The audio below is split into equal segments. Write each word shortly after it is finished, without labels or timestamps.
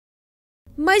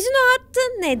Majino Hattı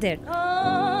nedir?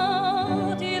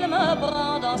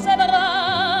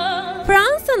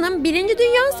 Fransa'nın 1.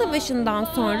 Dünya Savaşı'ndan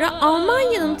sonra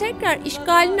Almanya'nın tekrar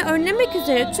işgalini önlemek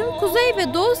üzere tüm kuzey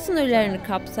ve doğu sınırlarını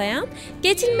kapsayan,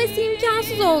 geçilmesi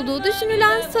imkansız olduğu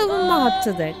düşünülen savunma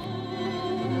hattıdır.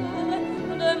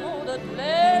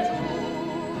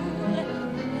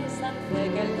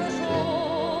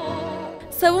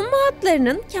 Savunma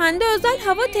hatlarının kendi özel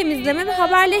hava temizleme ve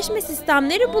haberleşme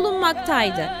sistemleri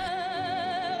bulunmaktaydı.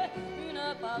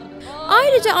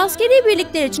 Ayrıca askeri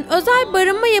birlikler için özel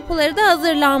barınma yapıları da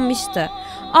hazırlanmıştı.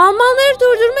 Almanları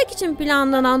durdurmak için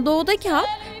planlanan doğudaki hat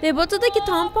ve batıdaki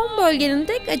tampon bölgenin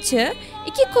tek açığı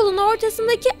iki kolun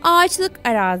ortasındaki ağaçlık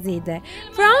araziydi.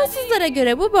 Fransızlara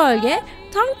göre bu bölge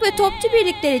tank ve topçu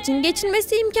birlikler için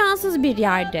geçilmesi imkansız bir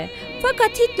yerdi.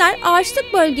 Fakat Hitler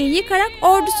ağaçlık bölgeyi yıkarak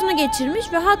ordusunu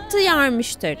geçirmiş ve hattı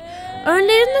yarmıştır.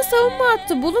 Önlerinde savunma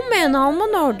hattı bulunmayan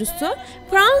Alman ordusu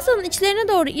Fransa'nın içlerine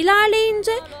doğru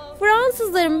ilerleyince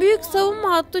Fransızların büyük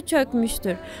savunma hattı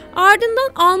çökmüştür.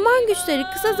 Ardından Alman güçleri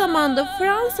kısa zamanda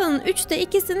Fransa'nın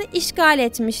 2/3'ünü işgal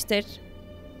etmiştir.